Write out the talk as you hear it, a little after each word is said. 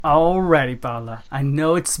Alrighty, Paula. I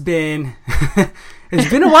know it's been it's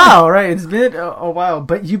been a while, right? It's been a while,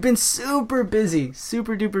 but you've been super busy,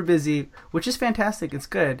 super duper busy, which is fantastic. It's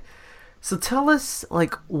good. So tell us,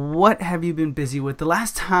 like, what have you been busy with? The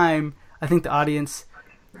last time I think the audience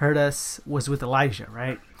heard us was with Elijah,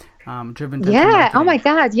 right? Driven Dental Yeah. Oh my Marketing.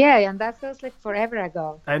 God. Yeah. And that feels like forever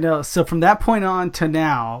ago. I know. So from that point on to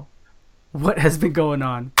now, what has been going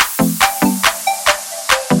on?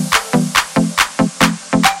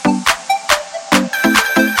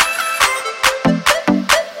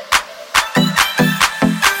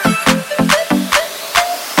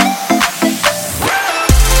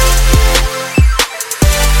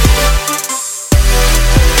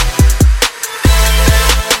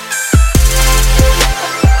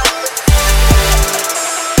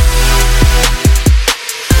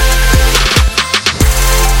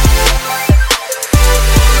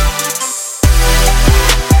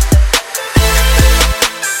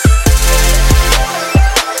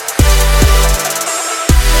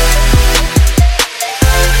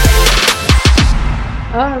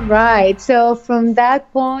 All right. So from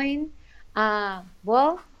that point,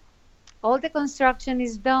 well, all the construction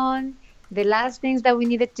is done. The last things that we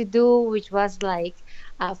needed to do, which was like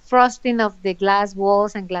frosting of the glass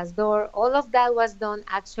walls and glass door, all of that was done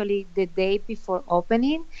actually the day before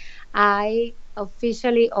opening. I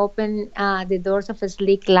officially opened the doors of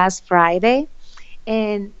Sleek last Friday,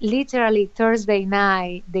 and literally Thursday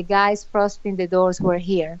night, the guys frosting the doors were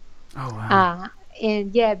here. Oh wow. Uh,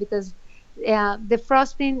 and yeah, because the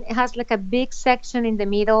frosting has like a big section in the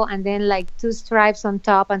middle and then like two stripes on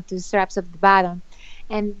top and two stripes at the bottom.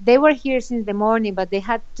 And they were here since the morning, but they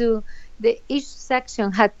had to, each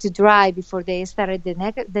section had to dry before they started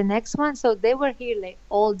the next one. So they were here like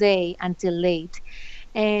all day until late.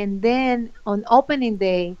 And then on opening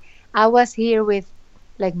day, I was here with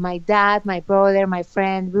like my dad, my brother, my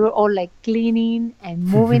friend. We were all like cleaning and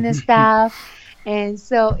moving and stuff. And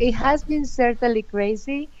so it has been certainly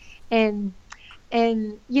crazy. And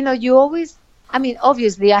you always, I mean,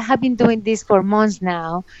 obviously, I have been doing this for months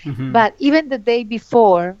now, Hmm. but even the day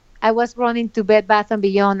before, I was running to Bed Bath and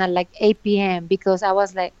Beyond at like 8 p.m. because I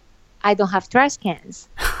was like, I don't have trash cans.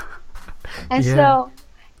 And Yeah. so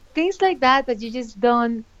things like that that you just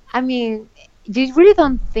don't, I mean, you really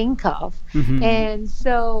don't think of. Hmm. And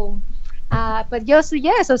so, but yeah, so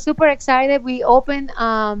yeah, so super excited. We opened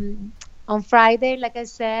on Friday, like I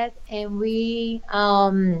said, and we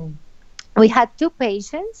had two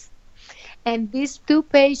patients, and these two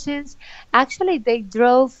patients actually they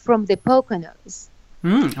drove from the Poconos,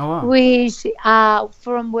 Mm. Oh wow. which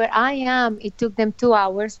from where I am, it took them 2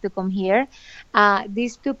 hours to come here.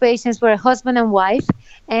 These two patients were husband and wife,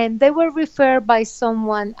 and they were referred by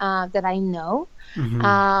someone that I know.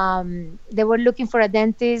 Hmm. They were looking for a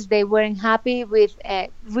dentist. They weren't happy with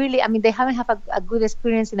really, I mean, they haven't had a good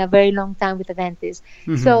experience in a very long time with a dentist.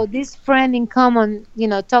 Hmm. So this friend in common,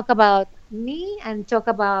 talk about me and talk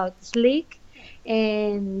about Sleek.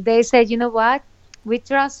 And they said, you know what? We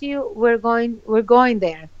trust you. We're going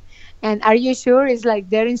there. And are you sure? It's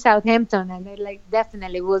like they're in Southampton, and they're like,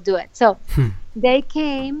 definitely, we'll do it. So they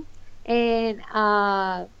came, and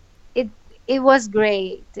it it was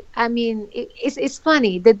great. I mean, it's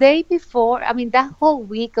funny. The day before, I mean, that whole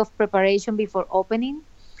week of preparation before opening,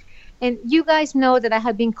 and you guys know that I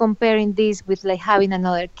have been comparing this with like having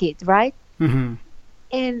another kid, right? Hmm.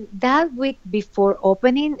 And that week before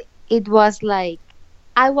opening, it was like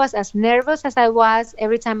I was as nervous as I was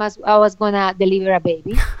every time I was gonna deliver a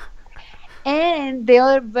baby. And the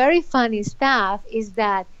other very funny stuff is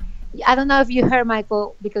that I don't know if you heard,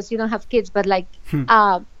 Michael, because you don't have kids, but like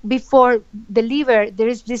before deliver, there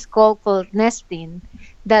is this called nesting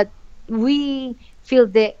that we feel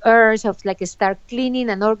the urge of like start cleaning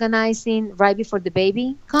and organizing right before the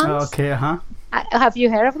baby comes. Okay. Uh huh. Have you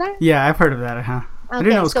heard of that? Yeah, I've heard of that. Huh. I didn't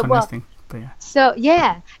know it Okay, was so called well, nesting, but yeah. so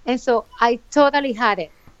yeah, and so I totally had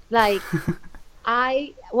it. Like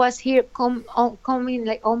I was here coming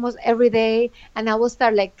like almost every day, and I would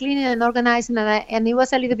start like cleaning and organizing, and it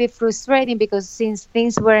was a little bit frustrating because since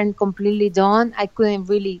things weren't completely done, I couldn't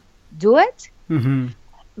really do it. Hmm.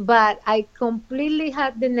 But I completely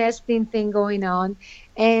had the nesting thing going on,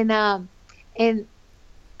 and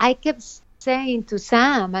I kept saying to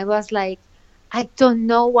Sam, I was like, I don't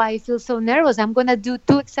know why I feel so nervous. I'm going to do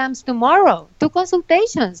two exams tomorrow, two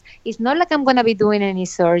consultations. It's not like I'm going to be doing any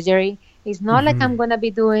surgery. It's not like I'm Hmm. going to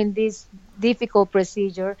be doing this difficult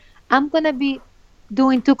procedure. I'm going to be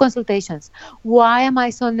doing two consultations. Why am I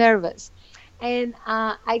so nervous? And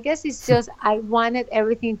I guess it's just I wanted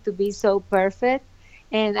everything to be so perfect.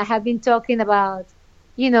 And I have been talking about,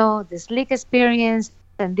 the sleek experience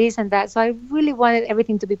and this and that. So I really wanted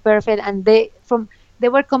everything to be perfect. And they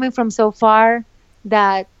were coming from so far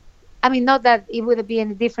that, I mean, not that it would be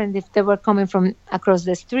any different if they were coming from across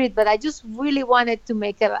the street, but I just really wanted to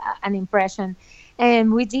make an impression,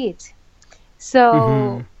 and we did.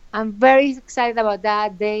 Mm-hmm. So I'm very excited about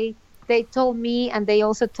that. They told me, and they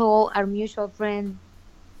also told our mutual friend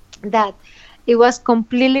that it was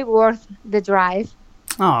completely worth the drive.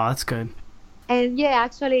 Oh, that's good. And yeah,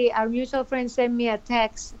 actually, our mutual friend sent me a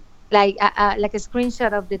text, like a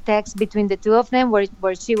screenshot of the text between the two of them,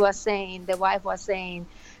 where she was saying, the wife was saying,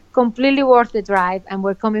 completely worth the drive, and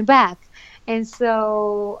we're coming back. And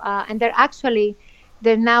so, and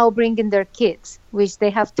they're now bringing their kids, which they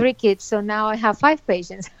have 3 kids. So now I have 5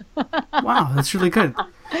 patients. Wow, that's really good.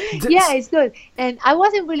 Yeah, it's good. And I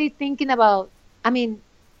wasn't really thinking about, I mean,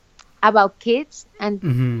 about kids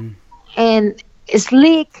Mm-hmm. and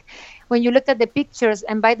sleek when you look at the pictures.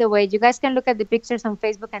 And by the way, you guys can look at the pictures on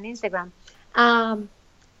Facebook and Instagram. um,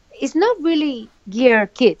 it's not really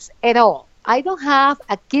geared kids at all. I don't have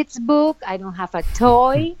a kids book, I don't have a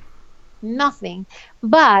toy, nothing.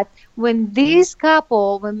 But when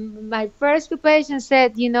my first 2 patients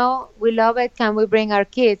said, we love it, can we bring our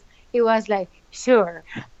kids, it was like, sure,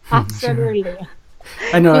 Sure. absolutely.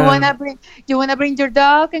 I know. You wanna bring your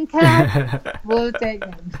dog and cat? We'll take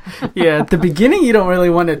them. Yeah, at the beginning, you don't really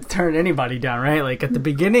want to turn anybody down, right? Like at the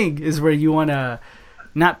beginning is where you want to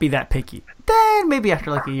not be that picky. Then maybe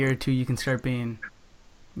after like a year or two, you can start being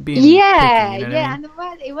Yeah, picky. You know what I yeah, mean?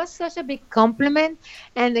 and it was such a big compliment.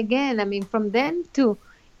 And again, I mean, from them to,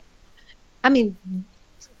 I mean,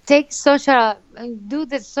 take such a do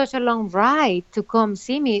this such a long ride to come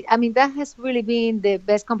see me. I mean, that has really been the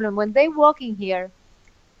best compliment. When they walk in here,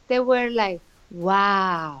 they were like,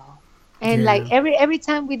 "Wow!" And like Yeah. every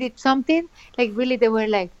time we did something, like really, they were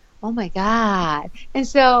like, "Oh my God!" And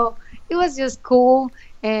so it was just cool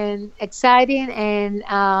and exciting. And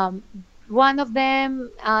one of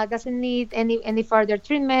them doesn't need any further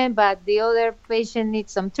treatment, but the other patient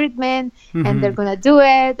needs some treatment, and they're Mm-hmm. gonna do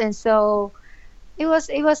it. And so it was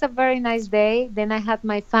a very nice day. Then I had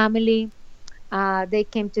my family. They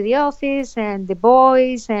came to the office, and the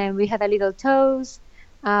boys, and we had a little toast.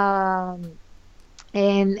 Um,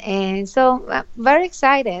 and so very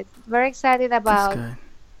excited That's about good.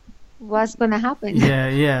 what's gonna happen. Yeah,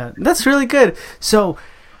 yeah, that's really good. So,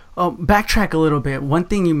 backtrack a little bit. One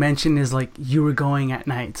thing you mentioned is like you were going at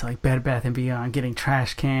night to like Bed Bath and Beyond, getting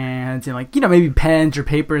trash cans and like maybe pens or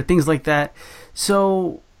paper, things like that.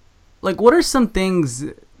 So, like, what are some things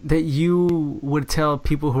that you would tell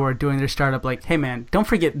people who are doing their startup? Like, hey man, don't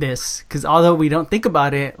forget this, because although we don't think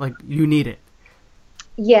about it, like you need it.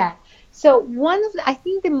 Yeah. So I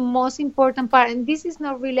think the most important part, and this is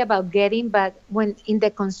not really about getting, but when in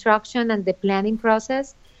the construction and the planning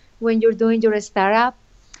process, when you're doing your startup,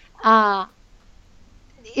 uh,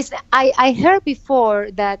 I heard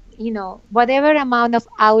before that, whatever amount of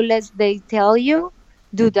outlets they tell you,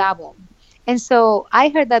 do double. And so I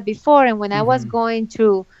heard that before. And when I was Mm-hmm. going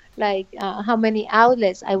through like how many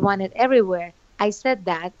outlets I wanted everywhere, I said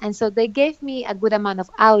that. And so they gave me a good amount of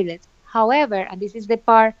outlets. However, and this is the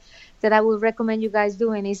part that I would recommend you guys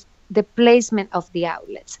doing, is the placement of the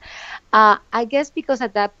outlets. I guess because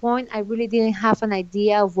at that point I really didn't have an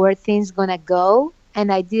idea of where things gonna go,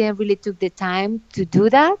 and I didn't really took the time to do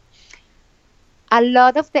that. A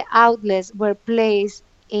lot of the outlets were placed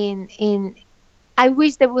in. I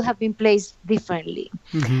wish they would have been placed differently.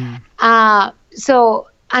 Mm-hmm. So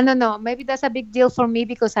I don't know. Maybe that's a big deal for me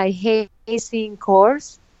because I hate seeing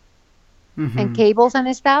cores and Mm-hmm. cables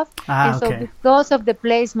and stuff. And Ah, so okay. because of the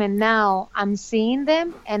placement now, I'm seeing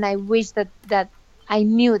them, and I wish that I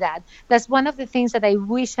knew that. That's one of the things that I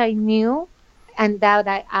wish I knew, and that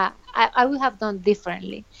I would have done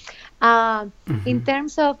differently. In Mm-hmm.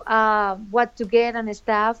 terms of what to get and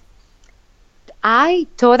stuff, I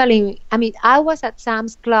was at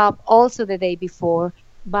Sam's Club also the day before,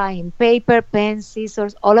 buying paper, pens,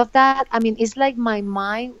 scissors, all of that. I mean, it's like my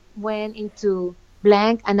mind went into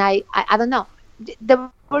blank, and I don't know. There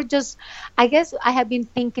were just, I guess I have been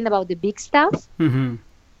thinking about the big stuff, Mm-hmm.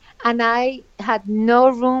 and I had no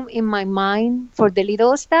room in my mind for the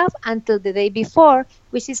little stuff until the day before,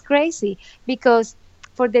 which is crazy because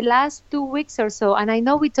for the last 2 weeks or so, and I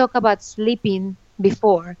know we talked about sleeping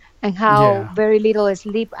before and how Yeah. very little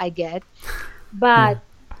sleep I get, Yeah. but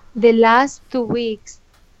the last 2 weeks,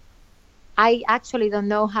 I actually don't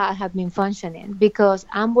know how I have been functioning because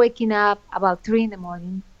I'm waking up about 3 in the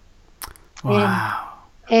morning, and Wow.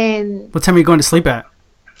 and What time are you going to sleep at?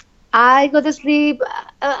 I go to sleep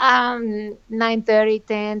 9:30,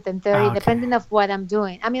 10, ten Ah, thirty, okay. depending of what I'm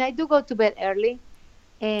doing. I mean, I do go to bed early,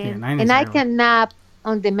 Yeah, and 9 and is I early. can nap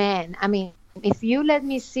on demand. I mean, if you let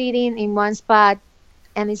me sitting in one spot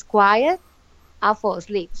and it's quiet, I'll fall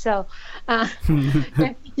asleep. So, uh,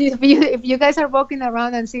 if you guys are walking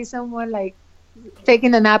around and see someone like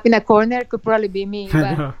taking a nap in a corner, it could probably be me. I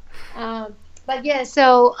But know. um, yeah.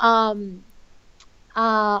 So I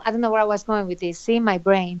don't know where I was going with this. See my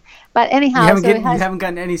brain. But anyhow, so it You has haven't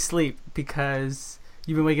gotten any sleep because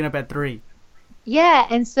you've been waking up at 3. yeah.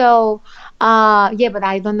 And so yeah, but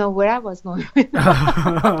I don't know where I was going with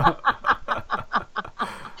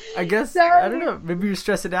I guess I don't Sorry. know. Maybe you're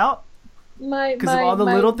stressing out my because of my all the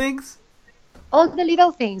my little things. all the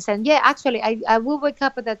little things. And yeah, actually I will wake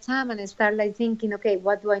up at that time and I start like thinking, okay,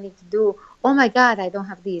 what do I need to do? Oh my god, I don't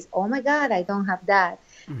have this. Oh my god, I don't have that.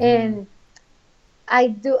 Hmm. And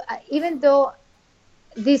even though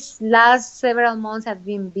these last several months have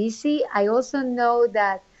been busy, I also know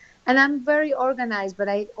that, and I'm very organized, but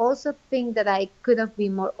I also think that I could have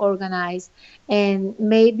been more organized. And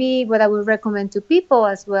maybe what I would recommend to people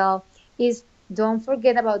as well is don't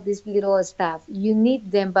forget about this little stuff. You need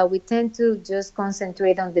them, but we tend to just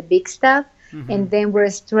concentrate on the big stuff, Hmm. and then we're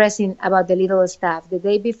stressing about the little stuff. The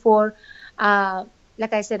day before, uh,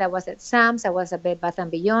 like I said, I was at Sam's, I was at Bed Bath and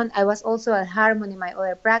Beyond, I was also at Harmony, my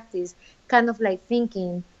other practice, kind of like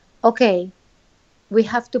thinking, okay, we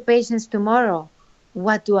have two patients tomorrow.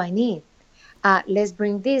 What do I need? Let's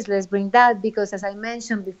bring this, let's bring that, because as I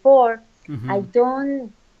mentioned before, I Hmm.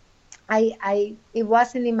 don't, it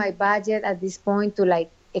wasn't in my budget at this point to like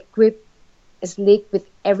equip Sleek with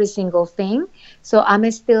every single thing. So I'm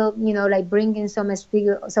still, like bringing some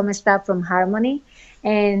stuff from Harmony,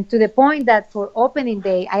 and to the point that for opening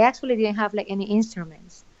day, I actually didn't have like any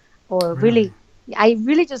instruments, or Really? really, I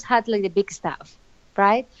really just had like the big stuff,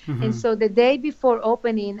 right? And Hmm. so the day before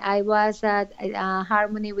opening, I was at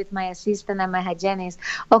Harmony with my assistant and my hygienist.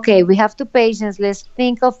 Okay, we have two patients. Let's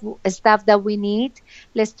think of stuff that we need.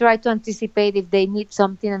 Let's try to anticipate if they need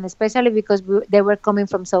something, and especially because they were coming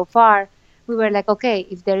from so far, we were like, okay,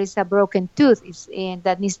 if there is a broken tooth and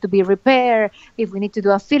that needs to be repaired, if we need to do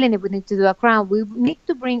a filling, if we need to do a crown, we need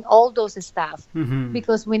to bring all those stuff Hmm.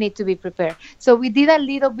 because we need to be prepared. So we did a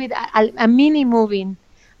little bit, a mini moving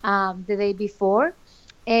the day before.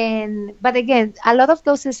 And but again, a lot of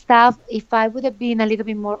those stuff, if I would have been a little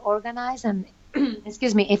bit more organized and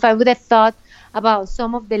excuse me, if I would have thought about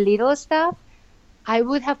some of the little stuff, I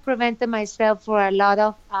would have prevented myself for a lot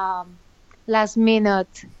of last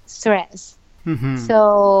minute stress. Hmm.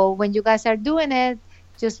 So when you guys are doing it,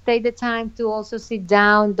 just take the time to also sit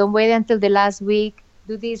down. Don't wait until the last week.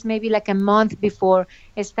 Do this maybe like a month before.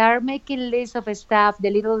 Start making lists of stuff,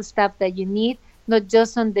 the little stuff that you need, not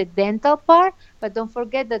just on the dental part, but don't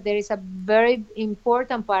forget that there is a very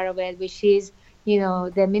important part of it, which is,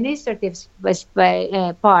 the administrative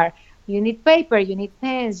part. You need paper, you need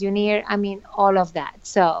pens, you need, I mean, all of that.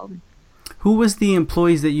 So Who was the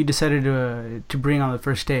employees that you decided to bring on the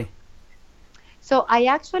first day? I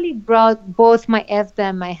actually brought both my EFDA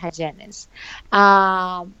and my hygienist,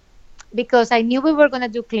 um, because I knew we were gonna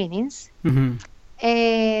do cleanings, Hmm.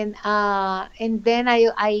 and then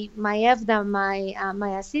my EFDA,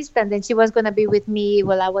 my assistant, then she was gonna be with me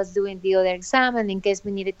while I was doing the other exam, and in case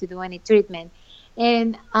we needed to do any treatment,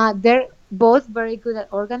 and they're both very good at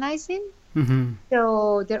organizing, Hmm.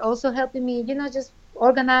 so they're also helping me, just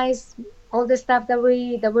organize all the stuff that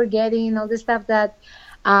we're getting, all the stuff that.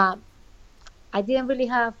 Um, I didn't really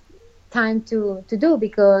have time to do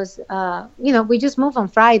because we just moved on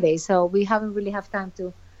Friday, so we haven't really have time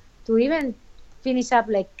to even finish up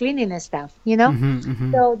like cleaning and stuff. Hmm.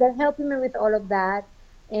 Hmm. So they're helping me with all of that,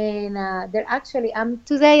 and they're actually I'm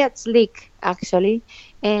today at Slick actually,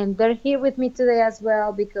 and they're here with me today as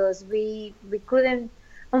well because we couldn't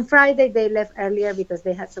on Friday. They left earlier because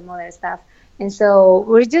they had some other stuff, and so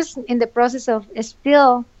we're just in the process of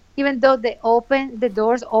still, even though the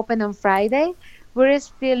doors open on Friday, we're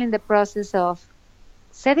still in the process of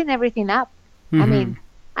setting everything up. I Hmm. mean,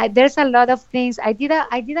 there's a lot of things. I did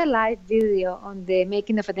a live video on the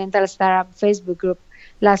Making of a Dental Startup Facebook group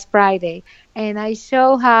last Friday, and I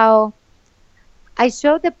showed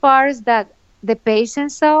the parts that the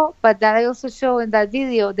patients saw, but that I also show in that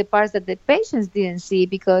video the parts that the patients didn't see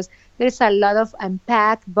because there's a lot of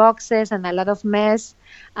unpacked boxes and a lot of mess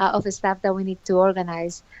of stuff that we need to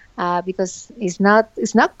organize because it's not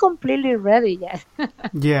completely ready yet.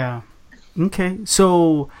 Yeah. Okay.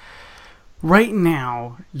 So right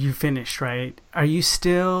now you finished, right? Are you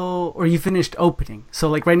still, or you finished opening? So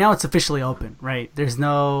like right now it's officially open, right? There's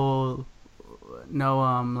no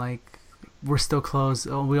like we're still closed.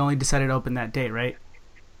 Oh, we only decided to open that day, right?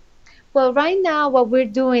 Well, right now what we're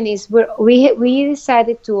doing is we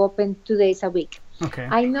decided to open 2 days a week. Okay.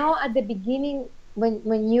 I know at the beginning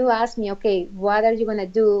when you ask me, okay, what are you gonna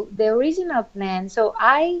do? The original plan. So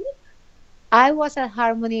I was at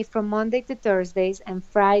Harmony from Monday to Thursdays, and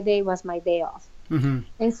Friday was my day off. Mm-hmm.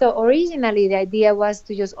 And so originally the idea was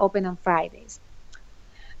to just open on Fridays.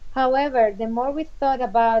 However, the more we thought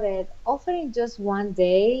about it, offering just one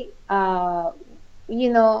day, you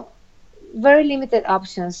know, very limited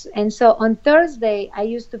options. And so on Thursday, I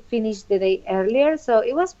used to finish the day earlier. So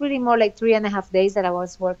it was really more like 3.5 days that I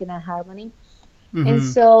was working at Harmony. And Mm-hmm.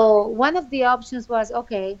 so one of the options was,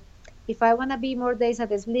 okay, if I want to be more days at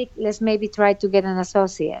the Sleek, let's maybe try to get an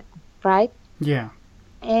associate, right? Yeah.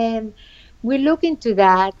 And we look into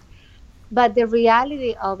that. But the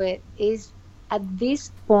reality of it is, at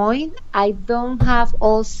this point, I don't have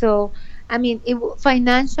also, I mean,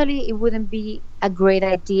 financially, it wouldn't be a great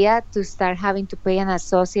idea to start having to pay an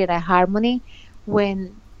associate at Harmony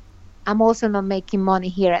when I'm also not making money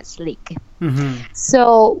here at Sleek. Mm-hmm.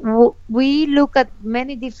 So we look at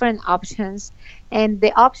many different options, and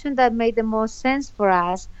the option that made the most sense for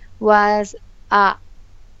us was, uh,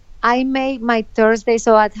 I made my Thursday.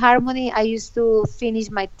 So at Harmony, I used to finish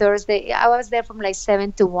my Thursday. I was there from like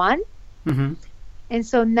 7 to 1. Mm-hmm. And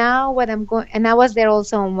so now what I'm going, and I was there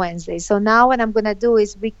also on Wednesday. So now what I'm going to do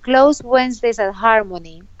is we close Wednesdays at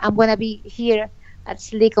Harmony. I'm going to be here at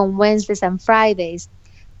Sleek on Wednesdays and Fridays.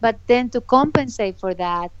 But then to compensate for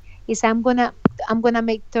that is I'm gonna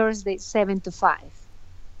make Thursday 7 to 5.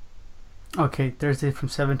 Okay, Thursday from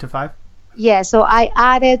 7 to 5. Yeah, so I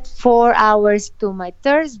added 4 hours to my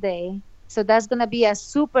Thursday. So that's going to be a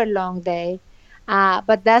super long day.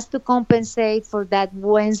 But that's to compensate for that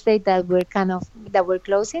Wednesday that we're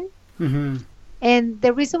closing. Mm-hmm. And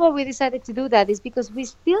the reason why we decided to do that is because we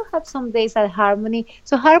still have some days at Harmony.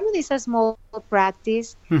 So Harmony is a small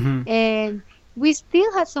practice, Mm-hmm. and we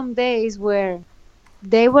still had some days where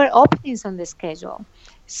they were openings on the schedule.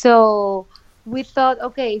 So we thought,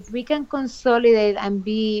 okay, if we can consolidate and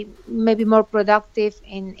be maybe more productive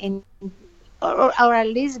or at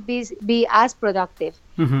least be as productive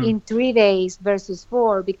Mm-hmm. in 3 days versus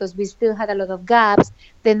 4, because we still had a lot of gaps,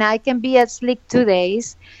 then I can be at Slick 2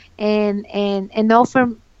 days and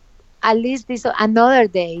offer at least this another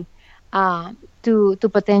day to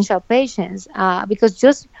potential patients, because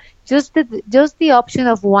just the option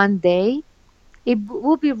of one day, it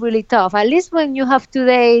would be really tough. At least when you have 2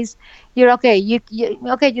 days, you're okay. You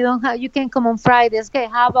don't have, you can come on Fridays. Okay,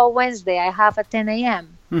 how about Wednesday? I have at 10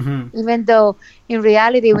 a.m. Mm-hmm. Even though in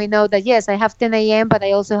reality we know that yes, I have 10 a.m., but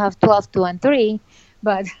I also have 12, 2, and 3.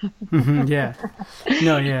 But Mm-hmm. Yeah.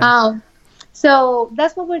 No. Yeah. um, so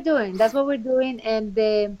that's what we're doing. That's what we're doing, and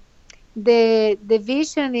the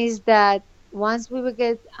vision is that once we will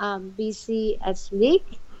get busy at Sleek,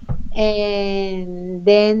 and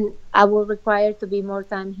then I will require to be more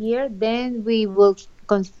time here, then we will,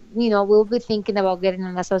 we'll be thinking about getting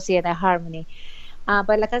an associate at Harmony.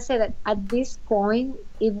 But like I said, at this point,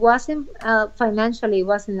 it wasn't financially, it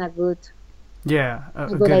wasn't Yeah, a a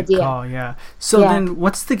good good idea. call. Yeah. So Yeah. then,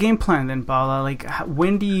 what's the game plan then, Paula? Like,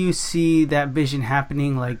 when do you see that vision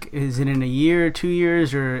happening? Like, is it in a year, 2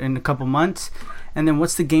 years, or in a couple months? And then,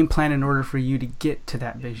 what's the game plan in order for you to get to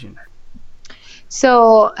that vision?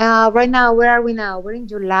 So right now, where are we now? We're in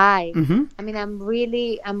July. Mm-hmm. I mean, I'm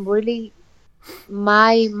really,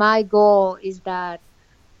 my goal is that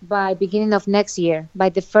by beginning of next year, by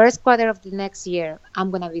the first quarter of the next year, I'm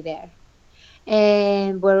gonna be there,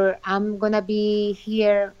 and where I'm gonna be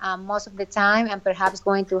here most of the time, and perhaps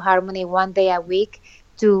going to Harmony one day a week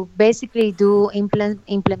to basically do implant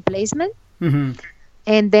placement, Mm-hmm.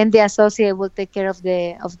 and then the associate will take care of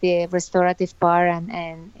the restorative part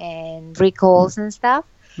and recalls and stuff,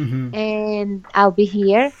 Mm-hmm. and I'll be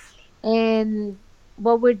here. And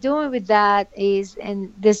what we're doing with that is,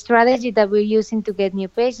 and the strategy that we're using to get new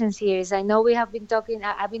patients here is, I know we have been talking,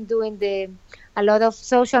 I've been doing a lot of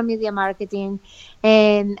social media marketing,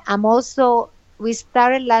 and we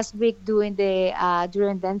started last week doing the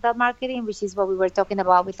during dental marketing, which is what we were talking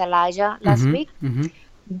about with Elijah last Mm-hmm. week. Mm-hmm.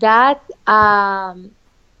 That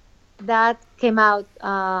that came out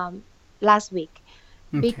last week,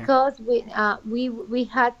 Okay. because we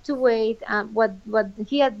had to wait. What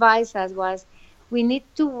he advised us was, we need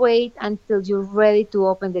to wait until you're ready to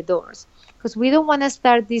open the doors, because we don't want to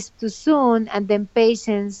start this too soon, and then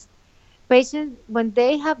patients, when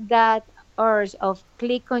they have that urge of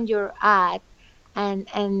click on your ad and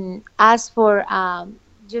ask for,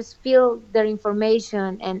 just fill their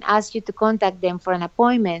information and ask you to contact them for an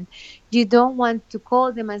appointment, you don't want to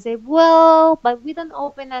call them and say, well, but we don't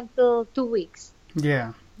open until 2 weeks.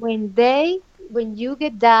 Yeah. When you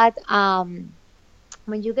get that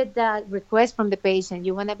request from the patient,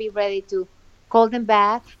 you want to be ready to call them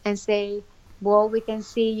back and say, well, we can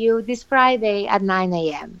see you this Friday at 9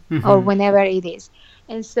 a.m. or Mm-hmm. whenever it is.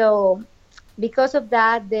 And so, because of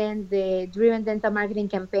that, then the Driven Dental Marketing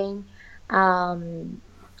campaign um,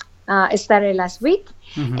 started last week,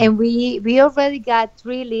 Mm-hmm. and we already got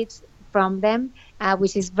 3 leads from them,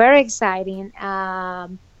 which is very exciting.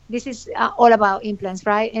 This is all about implants,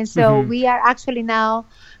 right? And so Mm-hmm. we are actually now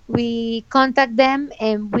we contact them,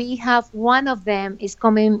 and we have one of them is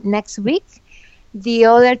coming next week. The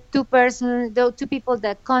other the 2 people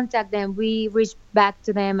that contact them, we reach back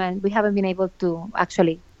to them, and we haven't been able to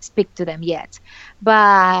actually speak to them yet.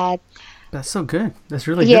 But That's so good. That's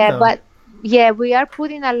really good yeah, though. but yeah, we are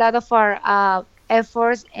putting a lot of our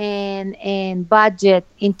efforts and budget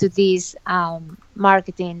into this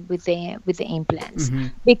marketing with the implants, Mm-hmm.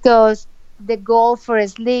 because the goal for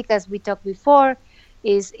Sleek, as we talked before,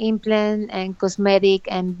 is implant and cosmetic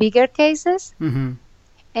and bigger cases. Mm-hmm.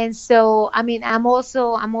 And so, I mean, I'm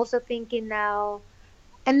also thinking now,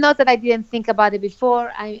 and not that I didn't think about it before.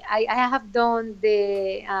 I have done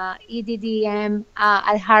the EDDM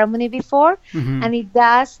at Harmony before, Mm-hmm. and it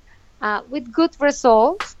does with good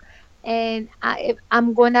results. And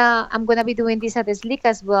I'm gonna be doing this at the Sleek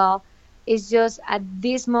as well. It's just at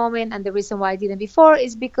this moment, and the reason why I didn't before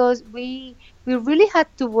is because we really had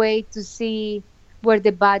to wait to see where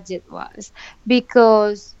the budget was,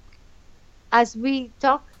 because as we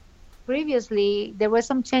talked previously, there were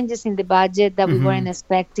some changes in the budget that we Mm-hmm. weren't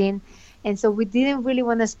expecting. And so we didn't really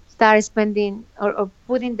want to start spending or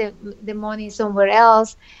putting the money somewhere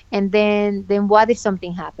else. And then what if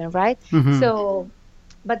something happened, right? Mm-hmm. So,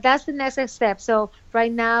 but that's the next step. So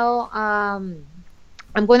right now,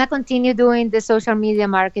 I'm going to continue doing the social media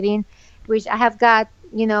marketing, which I have got,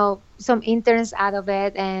 some interns out of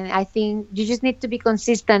it. And I think you just need to be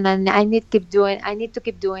consistent, and I need to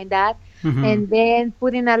keep doing that. Mm-hmm. And then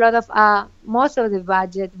putting a lot of, most of the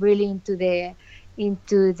budget really into the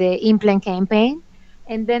implant campaign.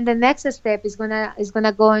 And then the next step is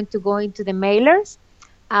gonna go into the mailers.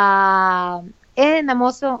 And I'm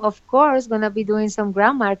also, of course, gonna be doing some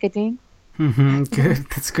ground marketing. Mm-hmm. Good.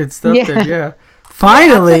 That's good stuff then. Yeah. Yeah. Yeah,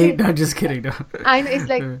 Finally. actually, No, just kidding. No. I know it's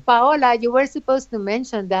like, Paola, you were supposed to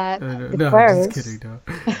mention that No, the no, just kidding.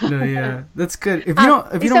 first. No, no, yeah, that's good. If you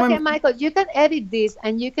It's don't okay, mind, Michael. You can edit this,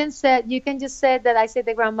 and you can just say that I said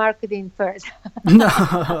the ground marketing first. no,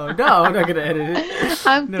 no, I'm not gonna edit it.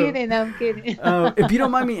 I'm No. kidding. I'm kidding. If you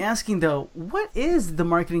don't mind me asking though, what is the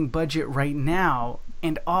marketing budget right now,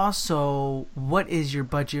 and also what is your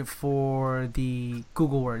budget for the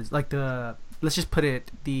Google Words, like the let's just put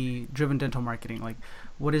it the Driven Dental Marketing, like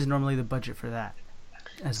what is normally the budget for that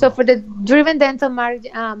as So well? for the driven dental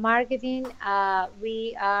marketing,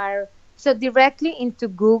 we are so directly into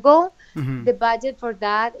Google. Mm-hmm. The budget for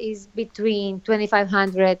that is between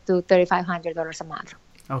 $2,500 to $3,500 a month.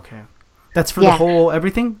 Okay, that's for the Yeah. whole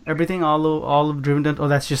everything, all of Driven Dental. Oh,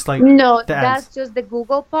 that's just like No, the that's ads. just the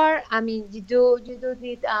Google part. I mean, you do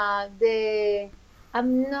need the.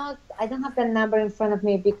 I don't have the number in front of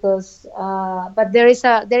me, because but there is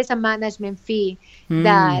a management fee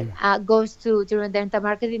that Hmm. goes to during dental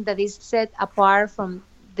marketing, that is set apart from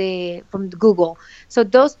the Google. So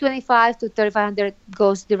those 25 to 3,500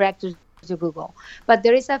 goes direct to Google. But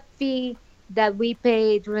there is a fee that we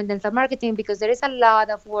pay during dental marketing, because there is a lot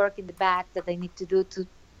of work in the back that they need to do to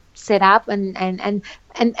set up and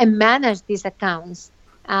manage these accounts.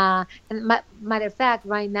 And matter of fact,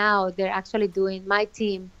 right now they're actually doing my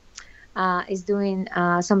team is doing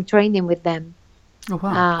some training with them. Oh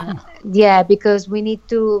wow. Uh, Cool. yeah, because we need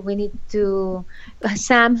to.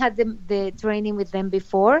 Sam had the training with them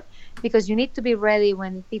before, because you need to be ready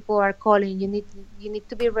when people are calling. You need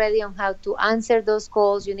to be ready on how to answer those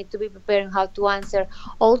calls. You need to be prepared on how to answer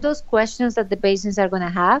all those questions that the patients are going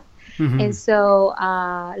to have. Mm-hmm. And so,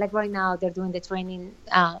 like right now, they're doing the training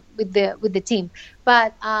with the team.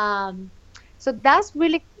 But so that's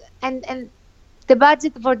really, and the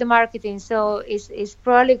budget for the marketing. So is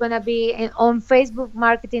probably gonna be on Facebook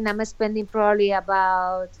marketing. I'm spending probably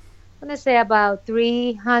about, I'm gonna say about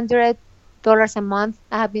 $300 a month.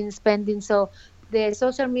 I have been spending. So the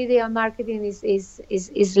social media marketing is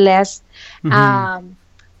less. Mm-hmm. Um,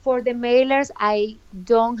 for the mailers, I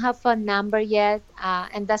don't have a number yet,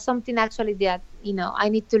 and that's something actually that I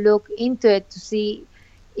need to look into it to see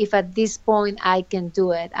if at this point I can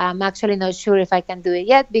do it. I'm actually not sure if I can do it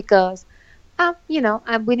yet, because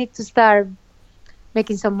we need to start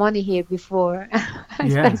making some money here before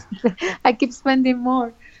Yeah. I keep spending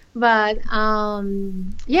more. But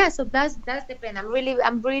yeah, so that's the plan. I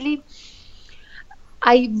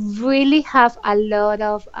really have a lot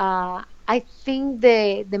of. I think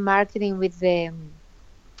the marketing with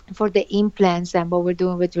for the implants and what we're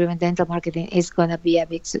doing with Driven Dental Marketing is going to be a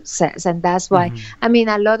big success. And that's why, Mm-hmm. I mean,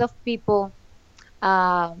 a lot of people,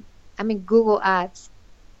 Google Ads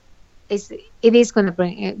it is going to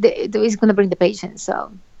bring it's going to bring the patients.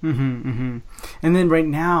 So Mm-hmm. Mm-hmm. And then right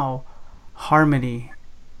now, Harmony.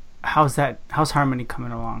 How's Harmony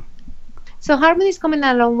coming along? so Harmony is coming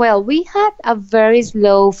along well. We had a very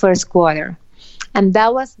slow first quarter, and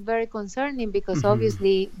that was very concerning because Mm-hmm.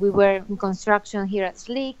 obviously we were in construction here at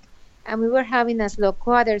Sleek, and we were having a slow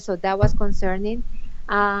quarter, so that was concerning.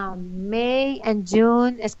 May and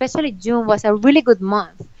June, especially June, was a really good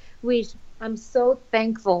month, which I'm so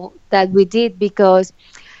thankful that we did because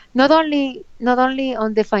not only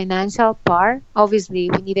on the financial part, obviously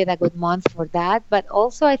we needed a good month for that, but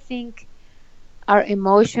also I think our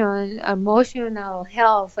emotional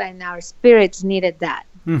health and our spirits needed that.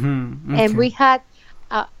 Mm-hmm. And Okay. we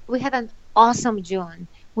had an awesome June.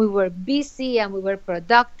 We were busy and we were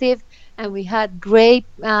productive, and we had great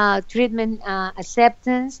treatment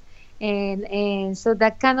acceptance, and so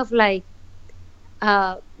that kind of like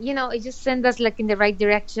it just sent us like in the right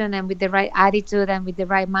direction and with the right attitude and with the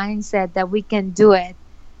right mindset that we can do it.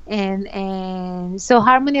 And so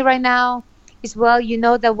Harmony right now is, well,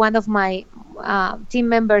 that one of my team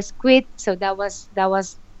members quit, so that was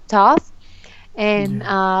tough. And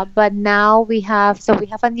Yeah. but now we have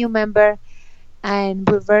a new member, and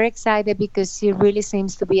we're very excited because she really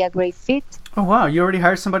seems to be a great fit. Oh wow, you already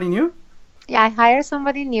hired somebody new? Yeah, I hired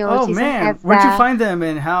somebody new. Oh She's an man, where'd you EFTA. find them,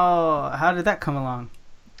 and how did that come along?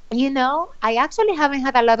 I actually haven't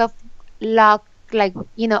had a lot of luck. Like,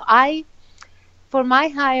 I for my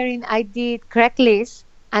hiring, I did Craigslist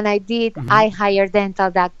and I did Mm-hmm.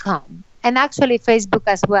 ihiredental.com and actually Facebook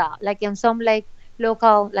as well, like in some like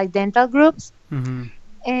local like dental groups. Mm-hmm.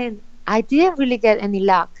 And I didn't really get any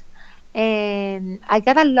luck. And I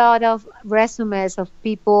got a lot of resumes of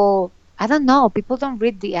people. I don't know. People don't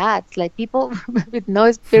read the ads. Like people with no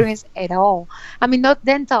experience at all. I mean, not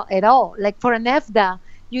dental at all. Like for an EFDA,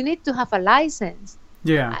 you need to have a license.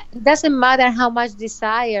 Yeah. It doesn't matter how much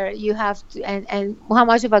desire you have to, and how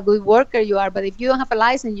much of a good worker you are, but if you don't have a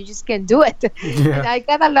license, you just can't do it. And Yeah. I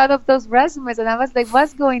got a lot of those resumes, and I was like,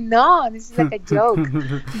 what's going on? This is like a joke.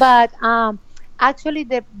 But actually,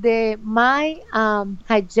 the my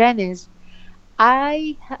hygienist,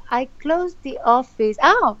 I closed the office.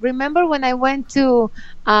 Oh, remember when I went to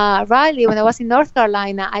Raleigh when I was in North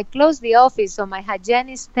Carolina? I closed the office, so my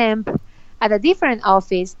hygienist temp at a different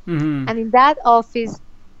office, Mm-hmm. and in that office,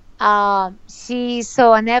 she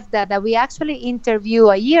saw an EFDA that we actually interviewed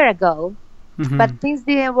a year ago, but Mm-hmm. things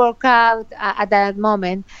didn't work out at that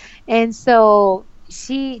moment. And so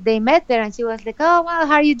they met there, and she was like, "Oh, well,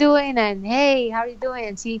 how are you doing?" And, "Hey, how are you doing?"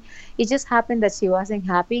 And it just happened that she wasn't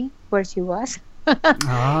happy where she was.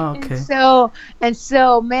 Oh, and okay. so and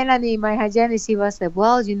so Melanie, my hygienist, she was like,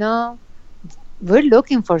 "Well, we're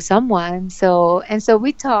looking for someone." So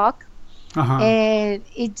we talked, Uh huh. and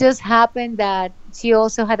it just happened that she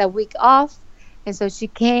also had a week off, and so she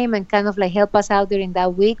came and kind of like help us out during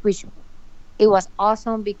that week, which it was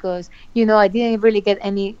awesome because I didn't really get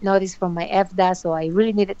any notice from my FDA, so I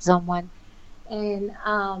really needed someone. And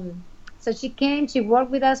so she came, she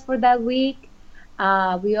worked with us for that week.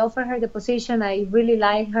 We offered her the position. I really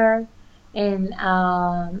like her, and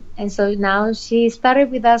so now she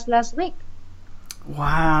started with us last week.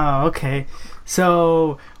 Wow. Okay.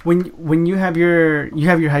 So when you have your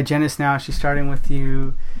hygienist now, she's starting with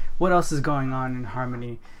you. What else is going on in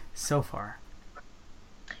Harmony so far?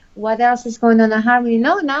 What else is going on at Harmony?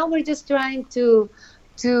 No, now we're just trying to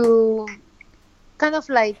kind of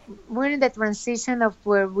like we're in the transition of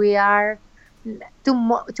where we are.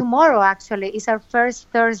 Tomorrow actually is our first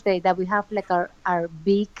Thursday that we have like our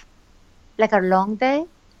big, like our long day.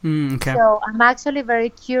 Okay. So I'm actually very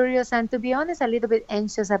curious and, to be honest, a little bit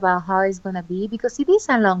anxious about how it's gonna be because it is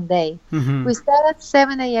a long day. Mm-hmm. We start at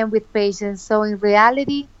 7 a.m. with patients, so in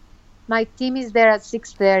reality, my team is there at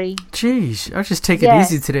 6:30. Jeez, I'll just take it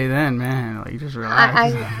easy Yes, today then, man. Like just I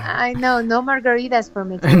relax. I know, no margaritas for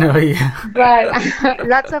me I know. today, Yeah. but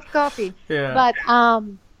lots of coffee. Yeah. But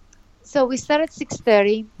so we start at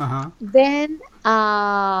 6:30. Uh huh. Then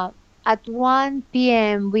at 1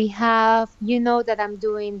 p.m. we have, that I'm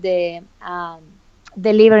doing the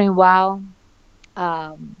delivering wow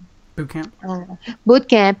um, Boot camp. uh, boot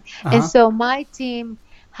camp, Uh and huh. so my team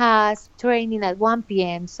has training at 1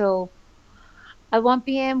 p.m. So at 1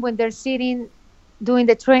 p.m. when they're sitting doing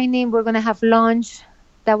the training, we're gonna have lunch.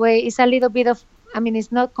 That way, it's a little bit of, I mean,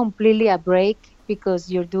 it's not completely a break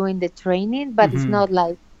because you're doing the training, but it's Mm-hmm. not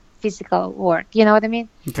like physical work. You know what I mean?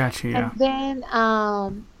 Got you. And Yeah.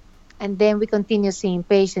 then we continue seeing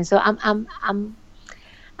patients. So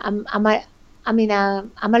I'm a, I mean,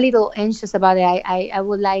 I'm a little anxious about it. I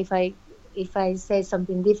would like if I say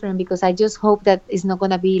something different, because I just hope that it's not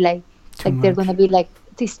gonna be Too like they're much. gonna be like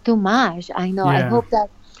this too much. I know. I Yeah. hope that.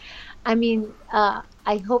 I mean,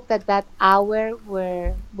 I hope that that hour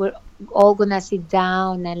where we're all gonna sit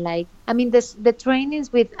down and like. I mean, this the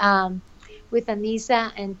trainings with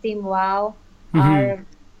Anissa and Team Wow Mm-hmm.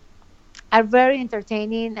 are very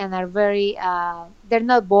entertaining and are very they're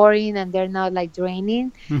not boring and they're not like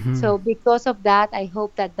draining. Mm-hmm. So because of that, I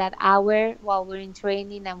hope that that hour while we're in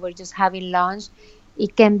training and we're just having lunch,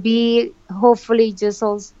 it can be hopefully just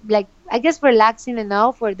also like, I guess, relaxing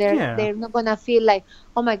enough where Yeah. they're not gonna feel like,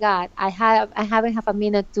 oh my god, I haven't have a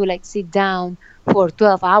minute to like sit down for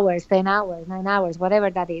 12 hours, 10 hours, 9 hours, whatever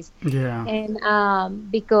that is. Yeah.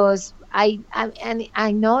 And because I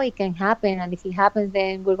know it can happen, and if it happens,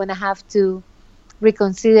 then we're gonna have to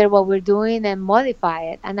reconsider what we're doing and modify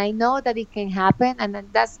it. And I know that it can happen, and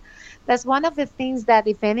that's one of the things that,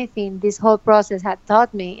 if anything, this whole process had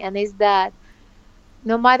taught me, and is that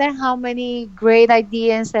no matter how many great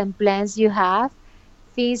ideas and plans you have,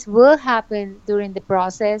 things will happen during the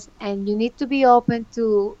process, and you need to be open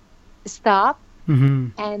to stop Mm-hmm.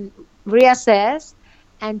 and reassess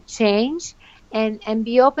and change, and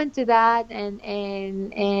be open to that, and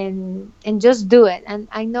just do it. And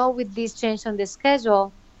I know with this change on the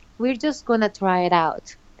schedule, we're just gonna try it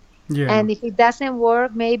out. Yeah. And if it doesn't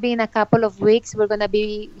work, maybe in a couple of weeks we're gonna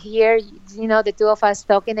be here, the two of us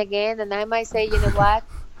talking again, and I might say, you know what,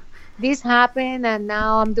 this happened and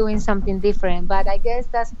now I'm doing something different. But I guess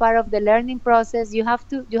that's part of the learning process. You have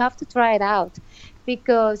to try it out,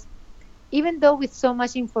 because even though with so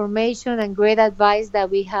much information and great advice that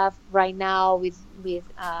we have right now with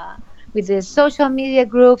the social media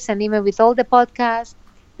groups and even with all the podcasts,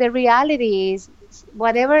 the reality is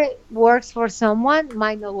whatever works for someone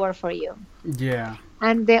might not work for you. Yeah.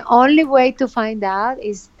 And the only way to find out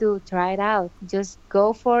is to try it out. Just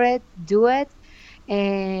go for it, do it,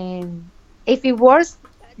 and if it works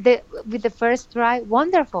with the first try,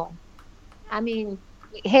 wonderful. I mean,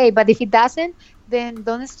 hey, but if it doesn't, then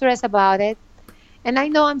don't stress about it. And I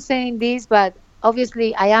know I'm saying this, but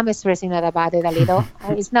obviously I am stressing out about it a little.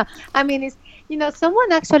 It's not. I mean, it's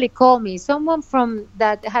someone actually called me. Someone from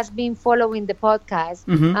that has been following the podcast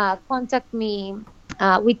Mm-hmm. contact me.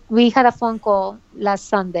 We had a phone call last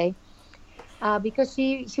Sunday because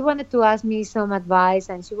she wanted to ask me some advice,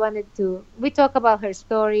 and she wanted to we talk about her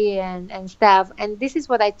story and stuff. And this is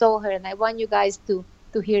what I told her, and I want you guys to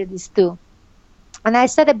hear this too. And I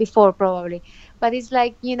said it before probably, but it's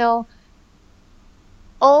like,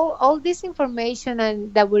 all this information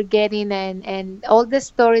and that we're getting, and all the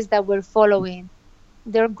stories that we're following,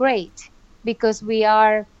 they're great, because we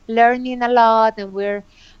are learning a lot, and we're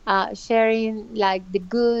sharing like the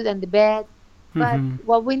good and the bad. But Mm-hmm.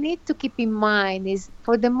 what we need to keep in mind is,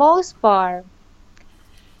 for the most part,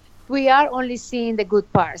 we are only seeing the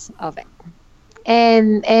good parts of it.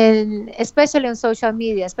 And especially on social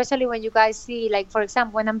media, especially when you guys see, like, for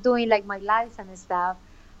example, when I'm doing like my lives and stuff,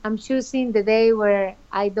 I'm choosing the day where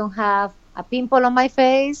I don't have a pimple on my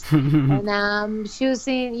face, and I'm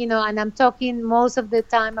choosing, and I'm talking most of the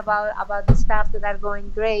time about the stuff that are going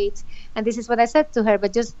great. And this is what I said to her: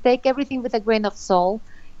 but just take everything with a grain of salt.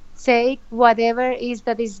 Take whatever is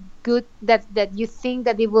that is good, that you think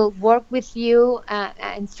that it will work with you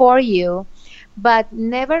and for you, but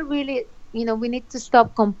never really, we need to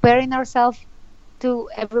stop comparing ourselves to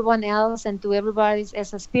everyone else and to everybody's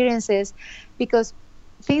experiences, because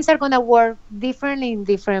things are going to work differently in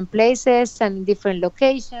different places and in different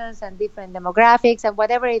locations and different demographics and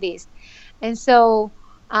whatever it is. And so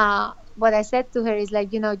what I said to her is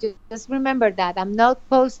like, just remember that I'm not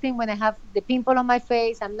posting when I have the pimple on my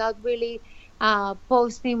face. I'm not really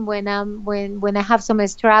posting when I have some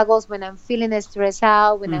struggles, when I'm feeling stressed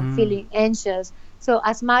out, when I'm Mm-hmm. feeling anxious. So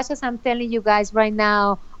as much as I'm telling you guys right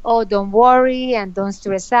now, oh, don't worry and don't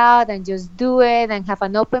stress out and just do it and have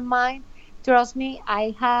an open mind, trust me,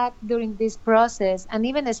 I had during this process, and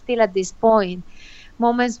even still at this point,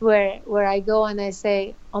 moments where I go and I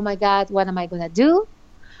say, "Oh my God, what am I gonna do?"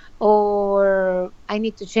 Or "I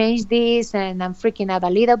need to change this," and I'm freaking out a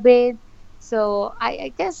little bit. So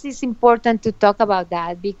I guess it's important to talk about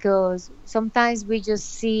that, because sometimes we just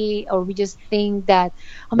see, or we just think that,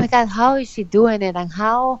 "Oh my God, how is she doing it? And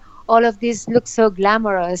how all of this looks so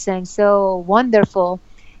glamorous and so wonderful."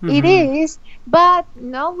 It Mm-hmm. is, but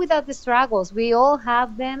not without the struggles. We all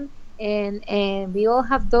have them, and we all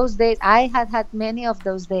have those days. I had many of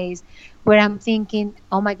those days where I'm thinking,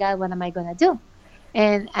 "Oh my God, what am I gonna do?"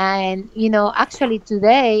 And actually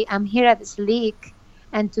today I'm here at Sleek,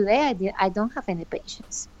 and today I don't have any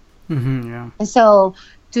patience. Mm-hmm. Yeah. And so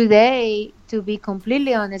today, to be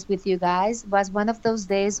completely honest with you guys, was one of those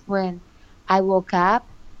days when I woke up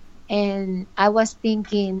and I was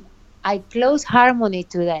thinking, I closed Harmony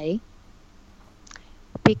today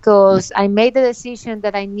because I made the decision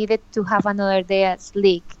that I needed to have another day at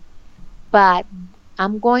Sleek, but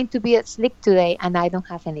I'm going to be at Sleek today and I don't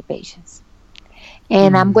have any patients.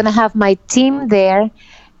 And I'm Mm. going to have my team there,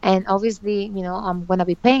 and obviously, I'm going to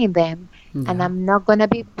be paying them, and Yeah. I'm not going to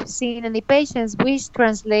be seeing any patients, which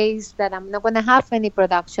translates that I'm not going to have any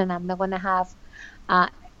production. I'm not going to have uh,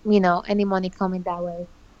 any money coming that way.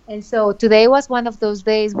 And so today was one of those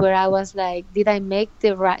days where I was like, did I make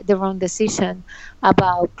the wrong decision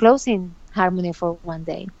about closing Harmony for one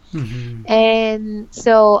day? Mm-hmm. And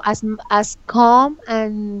so as calm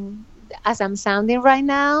and as I'm sounding right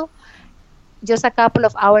now, just a couple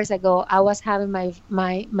of hours ago, I was having my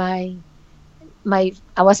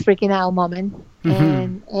I was freaking out moment,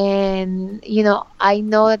 Mm-hmm. and I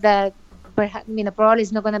know that perhaps, probably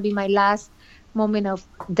it's not going to be my last moment of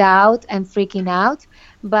doubt and freaking out,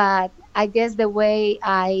 but I guess the way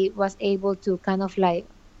I was able to kind of like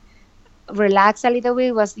relax a little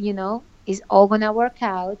bit was, it's all going to work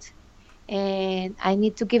out, and I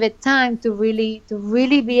need to give it time to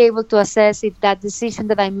really be able to assess if that decision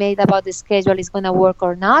that I made about the schedule is going to work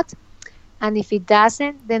or not. And if it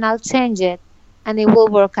doesn't, then I'll change it, and it will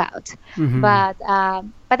work out. Mm-hmm.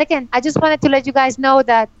 But again, I just wanted to let you guys know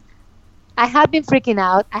that I have been freaking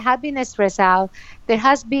out. I have been stressed out. There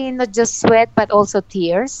has been not just sweat but also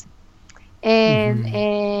tears, Mm-hmm.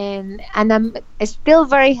 and I'm still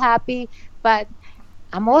very happy, but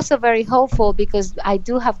I'm also very hopeful because I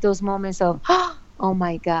do have those moments of, oh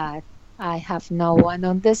my God, I have no one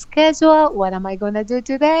on the schedule. What am I going to do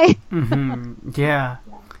today? Mm-hmm. Yeah.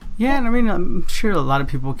 Yeah, and I mean, I'm sure a lot of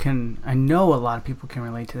people can. I know a lot of people can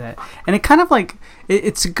relate to that, and it kind of like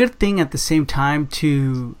it's a good thing at the same time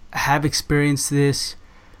to have experienced this,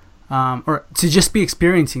 or to just be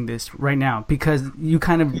experiencing this right now, because you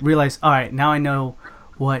kind of realize, all right, now I know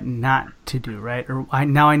what not to do, right? Or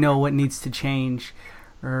now I know what needs to change,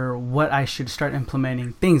 or what I should start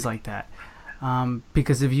implementing, things like that.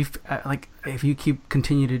 Because if you keep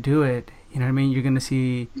continue to do it, you know what I mean, you're gonna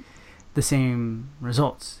see the same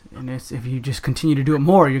results. And if you just continue to do it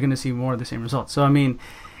more, you're going to see more of the same results. So, I mean,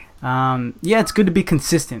 yeah, it's good to be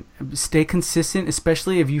consistent. Stay consistent,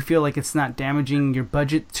 especially if you feel like it's not damaging your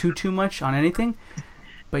budget too much on anything.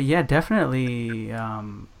 But yeah, definitely,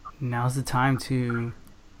 now's the time to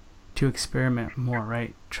experiment more,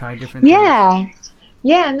 right? Try different things. Yeah.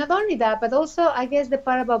 Yeah, not only that, but also I guess the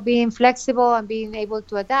part about being flexible and being able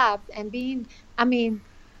to adapt and I mean,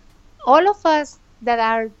 all of us that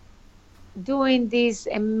are doing these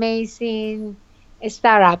amazing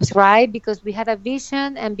startups, right? Because we had a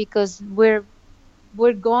vision and because we're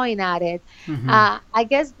going at it. Mm-hmm. I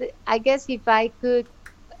guess if I could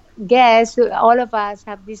guess, all of us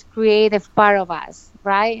have this creative part of us,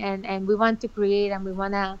 right? And we want to create and we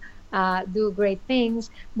want to do great things.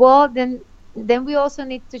 Well, then we also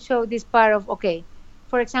need to show this part of, okay,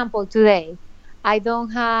 for example, today I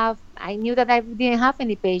knew that I didn't have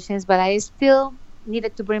any patients, but I still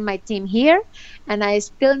needed to bring my team here, and I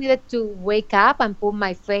still needed to wake up and put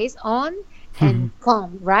my face on and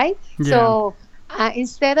come, right? Yeah. So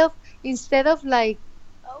instead of like,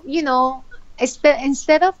 you know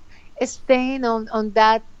instead of staying on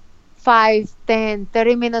that 5, 10,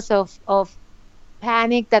 30 minutes of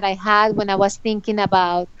panic that I had when I was thinking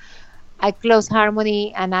about I close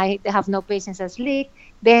Harmony and I have no patience as leak.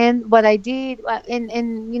 Then what I did, and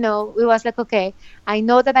it was like, okay, I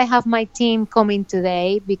know that I have my team coming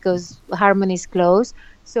today because Harmony is closed.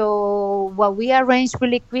 So what we arranged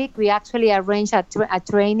really quick, we actually arranged a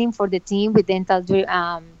training for the team with during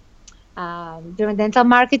dental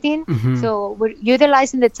marketing. Mm-hmm. So we're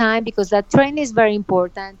utilizing the time because that training is very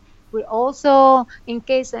important. We're also, in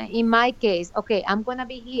my case, okay, I'm going to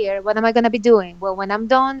be here. What am I going to be doing? Well, when I'm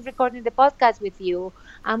done recording the podcast with you,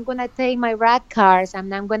 I'm going to take my rack cards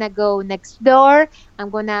and I'm going to go next door. I'm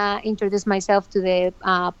going to introduce myself to the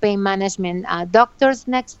pain management doctors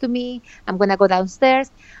next to me. I'm going to go downstairs.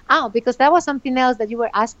 Oh, because that was something else that you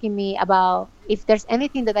were asking me about, if there's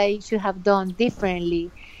anything that I should have done differently.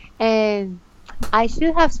 And I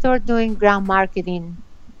should have started doing ground marketing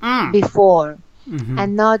Mm. before Mm-hmm.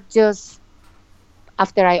 and not just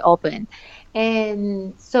after I open.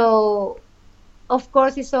 And so, of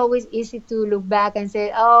course, it's always easy to look back and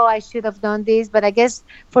say, oh, I should have done this. But I guess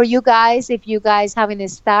for you guys, if you guys haven't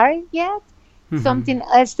started yet, Mm-hmm. something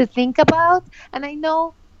else to think about. And I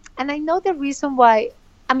know the reason why.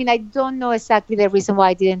 I mean, I don't know exactly the reason why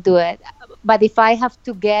I didn't do it. but if I have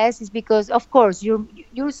to guess, it's because of course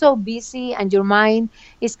you're so busy and your mind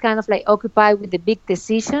is kind of like occupied with the big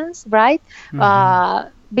decisions, right? Mm-hmm.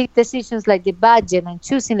 Big decisions like the budget and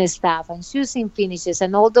choosing the staff and choosing finishes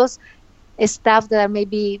and all those stuff that are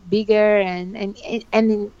maybe bigger and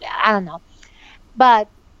I don't know. But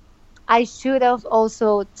I should have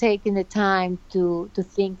also taken the time to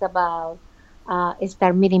think about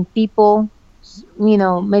start meeting people,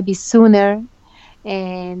 maybe sooner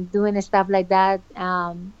and doing stuff like that.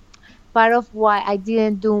 Part of why I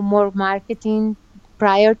didn't do more marketing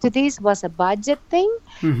prior to this was a budget thing,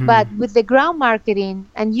 Mm-hmm. but with the ground marketing,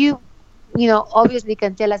 and obviously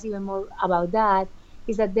can tell us even more about that,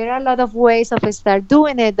 is that there are a lot of ways of start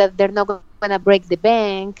doing it that they're not going to break the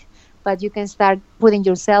bank, but you can start putting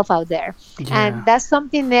yourself out there. And Yeah. that's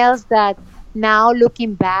something else that now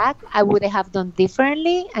looking back, I would have done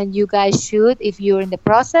differently. And you guys should, if you're in the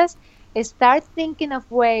process, start thinking of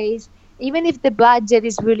ways, even if the budget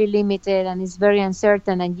is really limited and it's very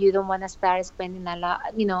uncertain and you don't want to start spending a lot,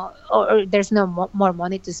 or there's no more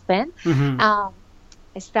money to spend. Mm-hmm. Um,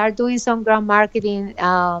 Start doing some ground marketing,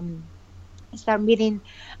 start meeting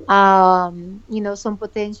some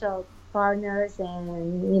potential partners,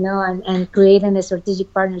 and creating a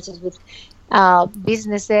strategic partnerships with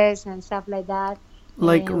businesses and stuff like that.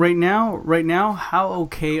 Like And right now, how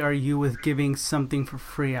okay are you with giving something for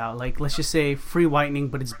free out? Like, let's just say free whitening,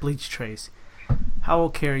 but it's bleach trace. How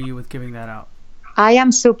okay are you with giving that out? I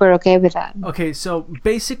am super okay with that. Okay, so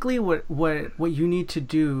basically, what you need to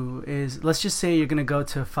do is, let's just say you're gonna go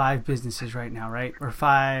to 5 businesses right now, right, or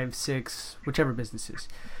 5, 6, whichever businesses,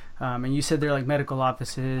 and you said they're like medical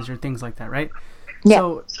offices or things like that, right? Yeah.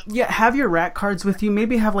 So yeah, have your rack cards with you.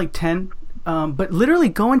 Maybe have like 10. But literally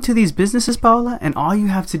go into these businesses, Paola, and all you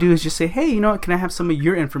have to do is just say, hey, you know what, can I have some of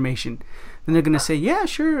your information? Then they're going to say, yeah,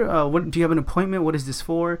 sure. What do you have an appointment? What is this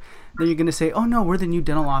for? Then you're going to say, oh, no, we're the new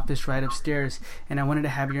dental office right upstairs, and I wanted to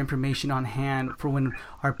have your information on hand for when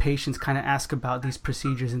our patients kind of ask about these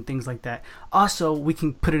procedures and things like that. Also, we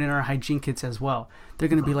can put it in our hygiene kits as well. They're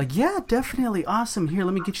going to be like, yeah, definitely. Awesome. Here,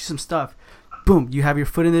 let me get you some stuff. Boom, you have your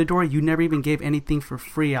foot in the door. You never even gave anything for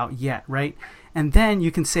free out yet, right? And then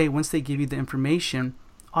you can say, once they give you the information,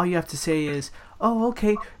 all you have to say is, oh,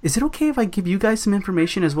 okay, is it okay if I give you guys some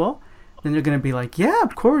information as well? Then they're going to be like, yeah,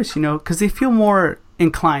 of course, because they feel more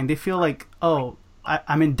inclined. They feel like, oh,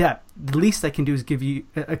 I'm in debt. The least I can do is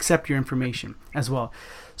accept your information as well.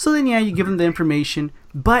 So then, yeah, you give them the information,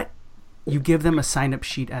 but you give them a sign-up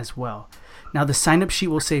sheet as well. Now, the sign-up sheet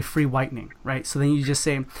will say free whitening, right? So then you just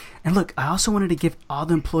say, and look, I also wanted to give all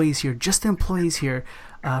the employees here, just the employees here,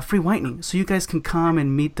 free whitening. So you guys can come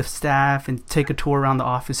and meet the staff and take a tour around the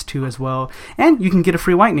office too as well. And you can get a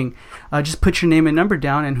free whitening. Just put your name and number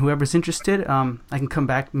down, and whoever's interested, I can come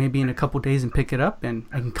back maybe in a couple days and pick it up, and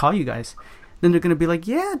I can call you guys. Then they're going to be like,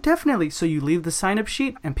 yeah, definitely. So you leave the sign-up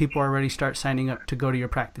sheet, and people already start signing up to go to your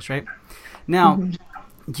practice, right? Now,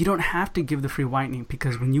 you don't have to give the free whitening,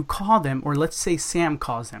 because when you call them, or let's say Sam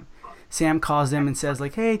calls them and says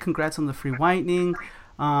like, hey, congrats on the free whitening.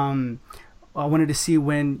 I wanted to see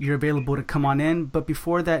when you're available to come on in, but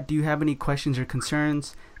before that, do you have any questions or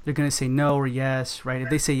concerns? They're going to say no or yes, right? If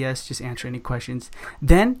they say yes, just answer any questions.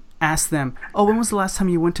 Then ask them, oh, when was the last time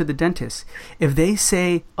you went to the dentist? If they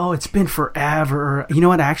say, oh, it's been forever, or you know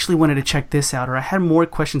what, I actually wanted to check this out, or I had more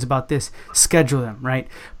questions about this, schedule them, right?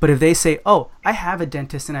 But if they say, oh, I have a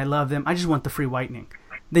dentist and I love them, I just want the free whitening,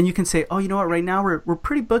 then you can say, oh, you know what, right now we're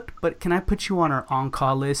pretty booked, but can I put you on our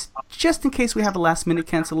on-call list just in case we have a last-minute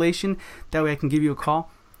cancellation? That way I can give you a call.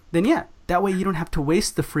 Then yeah, that way you don't have to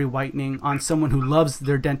waste the free whitening on someone who loves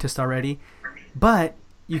their dentist already, but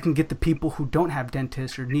you can get the people who don't have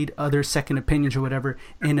dentists or need other second opinions or whatever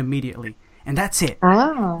in immediately. And that's it.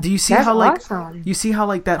 Oh, Do you see that's how awesome. you see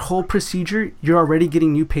how that whole procedure, you're already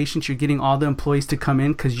getting new patients, you're getting all the employees to come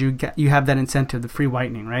in because you have that incentive, the free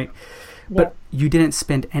whitening, right? But you didn't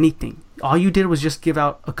spend anything. All you did was just give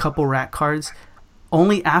out a couple rack cards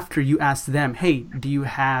only after you asked them, hey,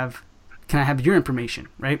 can I have your information,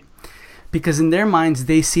 right? Because in their minds,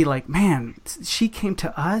 they see like, man, she came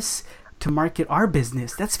to us to market our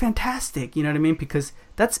business. That's fantastic. You know what I mean? Because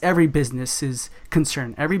that's every business's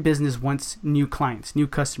concern. Every business wants new clients, new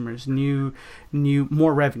customers,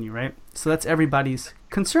 more revenue, right? So that's everybody's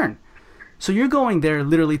concern. So you're going there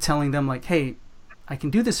literally telling them like, hey, I can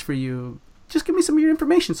do this for you. Just give me some of your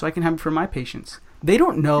information so I can have it for my patients. They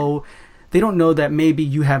don't know that maybe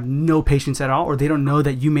you have no patients at all, or they don't know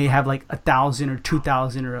that you may have like 1,000 or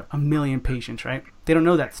 2,000 or a million patients, right? They don't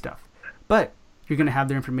know that stuff. But you're going to have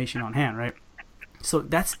their information on hand, right? So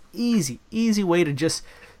that's easy way to just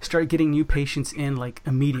start getting new patients in like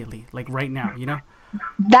immediately, like right now,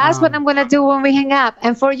 That's what I'm gonna do when we hang up.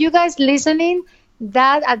 And for you guys listening,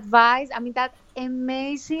 that advice, I mean, that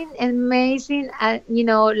amazing, amazing,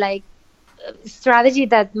 like strategy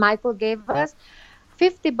that Michael gave us,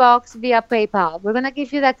 $50 via PayPal. We're gonna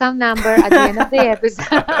give you the account number at the end of the episode.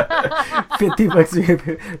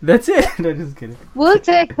 $50. That's it. No, just kidding. We'll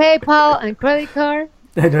take PayPal and credit card.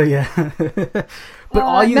 I know, yeah. But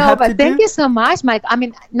all you no, have but to thank do. you so much, Mike. I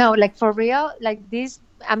mean, no, like for real, like this.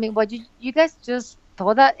 I mean, what you guys just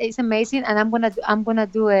told that is amazing, and I'm gonna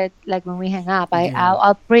do it like when we hang up. Yeah.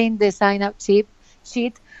 I'll print the sign up sheet.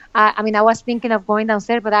 I mean, I was thinking of going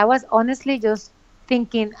downstairs, but I was honestly just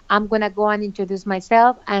thinking I'm gonna go and introduce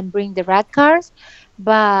myself and bring the rat cars,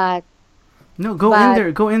 but No, go in but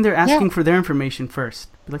there. Go in there asking yeah, for their information first.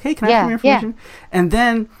 Be like, hey, can I have some yeah, yeah, information? And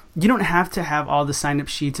then you don't have to have all the sign-up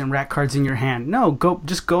sheets and rat cards in your hand. No,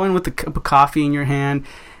 just go in with a cup of coffee in your hand.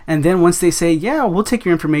 And then once they say, yeah, we'll take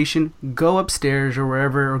your information, go upstairs or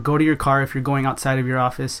wherever, or go to your car if you're going outside of your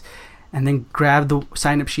office, and then grab the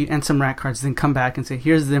sign-up sheet and some rat cards, then come back and say,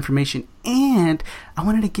 here's the information. And I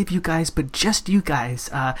wanted to give you guys, but just you guys,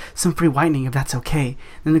 some free whitening if that's okay.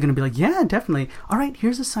 Then they're going to be like, yeah, definitely. All right,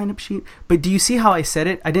 here's a sign-up sheet. But do you see how I said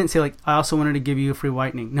it? I didn't say like, I also wanted to give you a free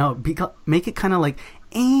whitening. No, make it kind of like,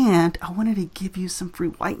 and I wanted to give you some free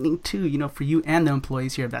whitening too, for you and the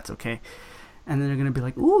employees here if that's okay. And then they're going to be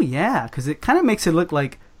like, ooh, yeah, because it kind of makes it look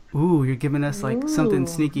like, ooh, you're giving us like something ooh,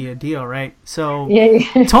 sneaky, a deal, right? So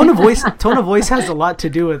yeah, tone of yeah. voice has a lot to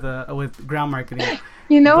do with ground marketing.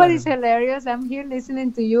 You know what But is hilarious? I'm here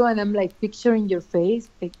listening to you, and I'm like picturing your face,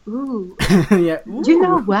 like, ooh. yeah, You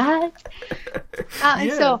know ooh, what? And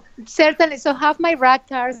yeah, so certainly, so have my rat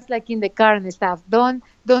cards like in the car and stuff. Don't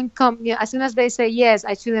come. As soon as they say yes,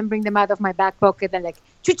 I shouldn't bring them out of my back pocket and like,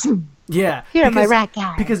 choo-choo, yeah. here are my Because rat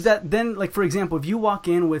because cards. that then like for example, if you walk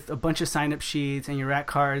in with a bunch of sign up sheets and your rat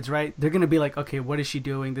cards, right? They're gonna be like, okay, what is she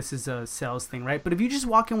doing? This is a sales thing, right? But if you just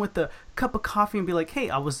walk in with a cup of coffee and be like, hey,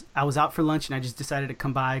 I was out for lunch and I just decided to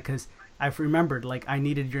come by because I've remembered like I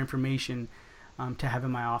needed your information to have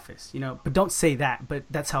in my office, But don't say that. But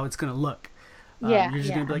that's how it's gonna look. Yeah, You're just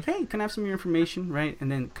gonna yeah, be like, hey, can I have some of your information, right?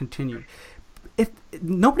 And then continue. If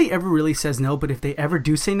nobody ever really says no, but if they ever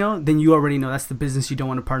do say no, then you already know that's the business you don't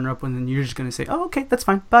want to partner up with, and you're just gonna say, oh, okay, that's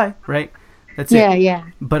fine, bye, right? That's it. yeah, yeah.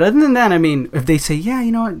 But other than that, I mean, if they say, yeah,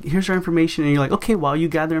 you know what, here's our information, and you're like, okay, while you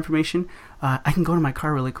gather information, I can go to my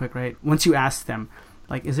car really quick, right? Once you ask them,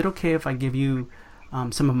 like, is it okay if I give you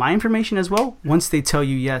some of my information as well? Once they tell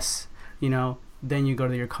you yes, then you go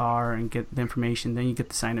to your car and get the information. Then you get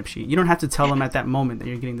the sign-up sheet. You don't have to tell them at that moment that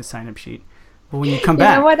you're getting the sign-up sheet. But when you come You know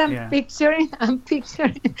back, what I'm yeah. picturing? I'm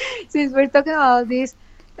picturing since we're talking about this,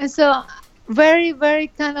 and so very, very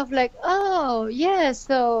kind of like, oh yes.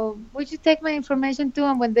 So would you take my information too?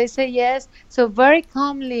 And when they say yes, so very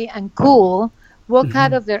calmly and cool, walk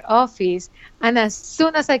out Mhm. of their office, and as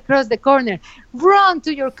soon as I cross the corner, run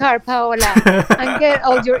to your car, Paola, and get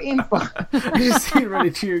all your info. I just see you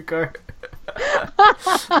running to your car.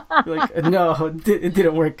 You're like, no, it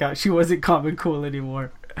didn't work out. She wasn't calm and cool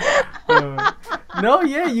anymore. Uh, no,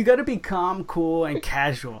 yeah, you got to be calm, cool, and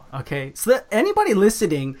casual. Okay, so that anybody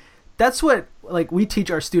listening, that's what like we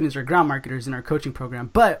teach our students or ground marketers in our coaching program.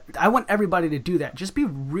 But I want everybody to do that. Just be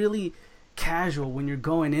really casual when you're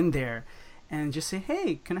going in there, and just say,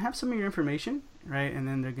 hey, can I have some of your information? Right, and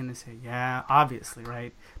then they're gonna say, yeah, obviously,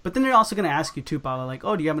 right. But then they're also gonna ask you too, Paula, like,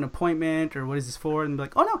 oh, do you have an appointment or what is this for? And be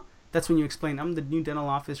like, oh no, that's when you explain, I'm the new dental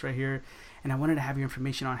office right here, and I wanted to have your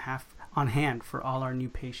information on hand for all our new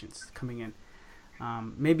patients coming in.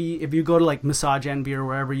 Maybe if you go to like Massage Envy or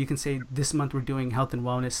wherever, you can say this month we're doing Health and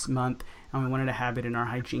Wellness Month, and we wanted to have it in our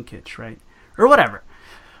hygiene kits, right, or whatever.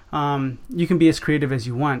 You can be as creative as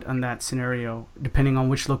you want on that scenario, depending on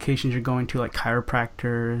which locations you're going to, like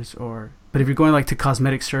chiropractors or. But if you're going like to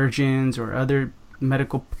cosmetic surgeons or other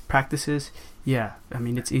medical practices, yeah, I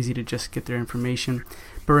mean it's easy to just get their information.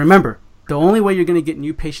 But remember, the only way you're going to get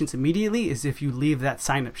new patients immediately is if you leave that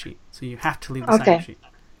sign-up sheet. So you have to leave the sign-up Okay. sheet.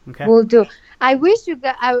 Okay. Will do. I wish you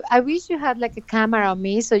got. I wish you had like a camera on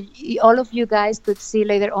me, so all of you guys could see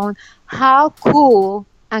later on how cool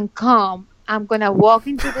and calm I'm gonna walk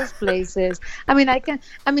into those places. I mean, I can.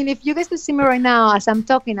 I mean, if you guys could see me right now as I'm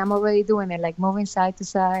talking, I'm already doing it, like moving side to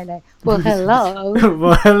side, like, well, hello.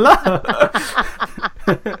 Well, hello.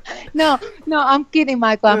 No, no, I'm kidding,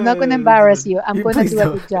 Michael. I'm not gonna embarrass you. I'm gonna Please do a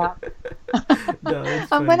don't. good job. No,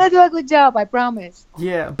 that's I'm funny. gonna do a good job. I promise.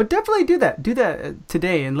 Yeah, but definitely do that. Do that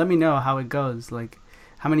today and let me know how it goes. Like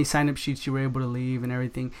how many sign-up sheets you were able to leave and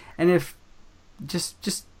everything. And if just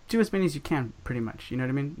do as many as you can, pretty much. You know what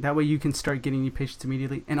I mean? That way you can start getting new patients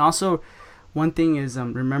immediately. And also, one thing is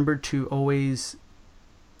remember to always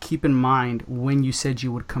keep in mind when you said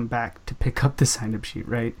you would come back to pick up the sign-up sheet,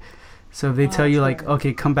 right? So if they tell you like,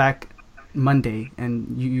 okay, come back Monday,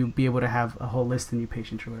 and you be able to have a whole list of new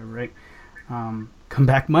patients or whatever, right? Come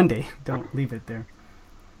back Monday. Don't leave it there.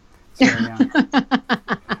 So, yeah.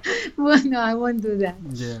 Well, no, I won't do that.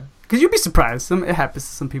 Yeah, because you'd be surprised. It happens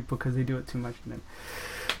to some people because they do it too much.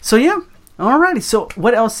 So yeah, alrighty. So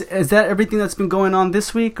what else? Is that everything that's been going on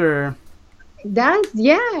this week, or? Yeah,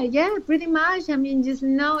 pretty much. I mean, just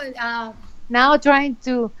now trying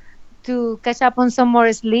to catch up on some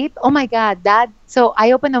more sleep. Oh my God, so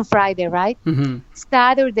I opened on Friday, right? Mm-hmm.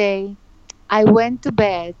 Saturday, I went to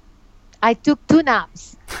bed. I took 2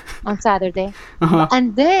 naps on Saturday,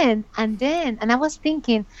 and I was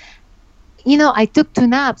thinking, I took 2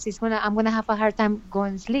 naps. I'm gonna have a hard time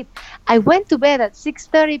going to sleep. I went to bed at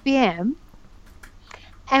 6:30 p.m.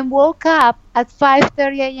 and woke up at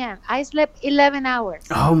 5:30 a.m. I slept 11 hours.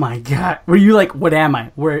 Oh my God! Were you like, what am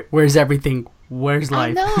I? Where's everything? Where's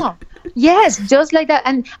life? I know. Yes, just like that.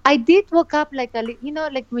 And I did wake up like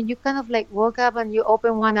like when you kind of like woke up and you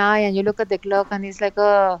open one eye and you look at the clock and it's like,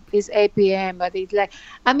 oh, it's 8 p.m. But it's like,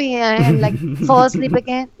 and like fall asleep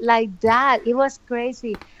again like that. It was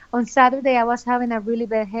crazy. On Saturday, I was having a really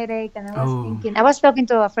bad headache, and I was talking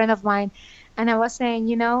to a friend of mine, and I was saying,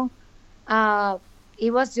 it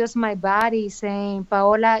was just my body saying,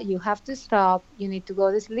 Paola, you have to stop. You need to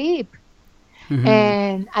go to sleep. Mm-hmm.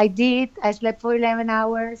 And I did. I slept for 11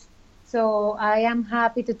 hours. So I am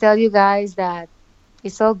happy to tell you guys that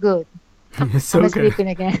it's all good. It's so I'm good. sleeping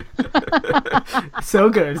again. So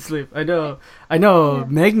good sleep. I know. Yeah.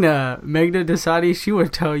 Megna Desadi, she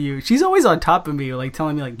would tell you. She's always on top of me, like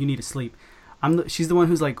telling me like, you need to sleep. She's the one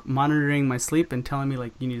who's like monitoring my sleep and telling me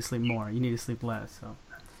like, you need to sleep more. You need to sleep less. So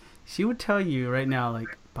she would tell you right now,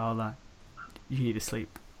 like, Paola, you need to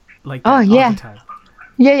sleep. Like that all the time.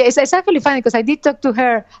 Yeah, it's actually funny because I did talk to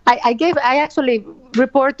her. I actually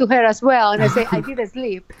report to her as well, and I say I did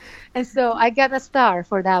sleep, and so I got a star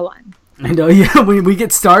for that one. I know. Yeah, when we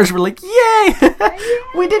get stars, we're like, yay,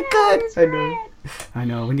 we did good. I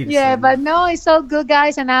know. We need to. Yeah, but no, it's all good,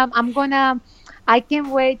 guys, and I can't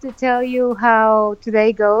wait to tell you how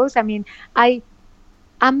today goes. I mean, I'm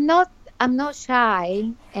not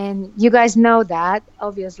shy, and you guys know that,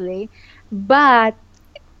 obviously, but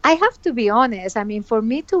I have to be honest. I mean, for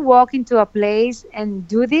me to walk into a place and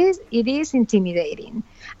do this, it is intimidating.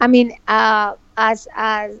 I mean, as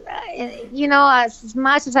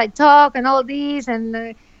much as I talk and all this,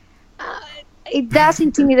 and it does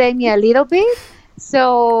intimidate me a little bit.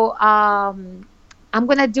 So I'm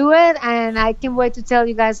gonna do it, and I can't wait to tell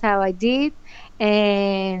you guys how I did,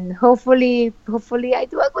 and hopefully I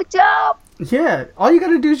do a good job. Yeah, all you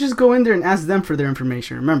gotta do is just go in there and ask them for their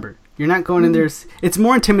information. Remember. You're not going in there. It's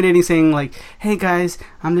more intimidating saying like, hey guys,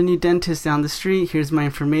 I'm the new dentist down the street. Here's my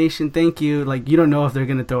information. Thank you. Like, you don't know if they're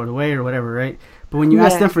going to throw it away or whatever, right? But when you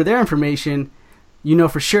ask them for their information, you know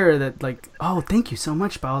for sure that like, oh, thank you so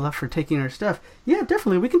much, Paola, for taking our stuff. Yeah,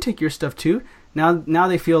 definitely. We can take your stuff too. Now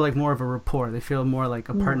they feel like more of a rapport. They feel more like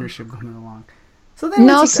a partnership going along. So then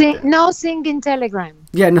no singing Telegram.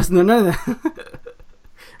 Yeah, no, none of that.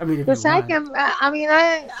 I mean, because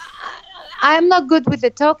I'm not good with the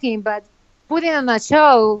talking, but putting on a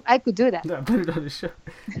show, I could do that. No, put it on a show.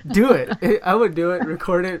 Do it. I would do it,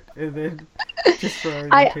 record it, and then just for our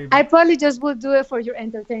entertainment. I probably just would do it for your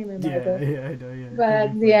entertainment. Yeah, I know, yeah.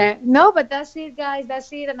 But but that's it, guys.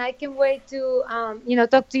 That's it, and I can't wait to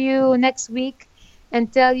talk to you next week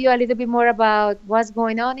and tell you a little bit more about what's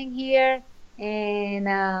going on in here. And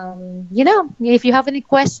if you have any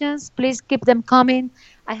questions, please keep them coming.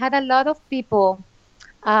 I had a lot of people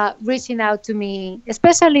reaching out to me,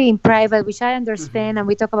 especially in private, which I understand, and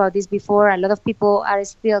we talked about this before. A lot of people are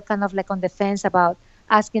still kind of like on the fence about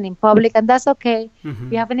asking in public, and that's okay.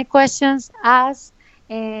 If you have any questions, ask,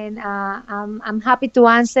 and I'm happy to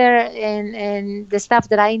answer and the stuff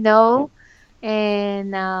that I know.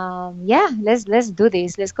 And let's do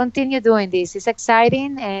this. Let's continue doing this. It's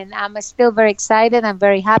exciting, and I'm still very excited. I'm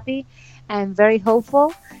very happy and very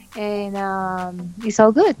hopeful, and it's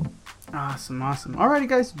all good. Awesome. Alrighty,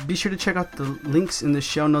 guys, be sure to check out the links in the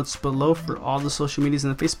show notes below for all the social medias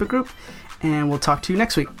in the Facebook group, and we'll talk to you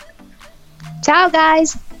next week. Ciao,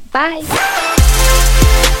 guys. Bye.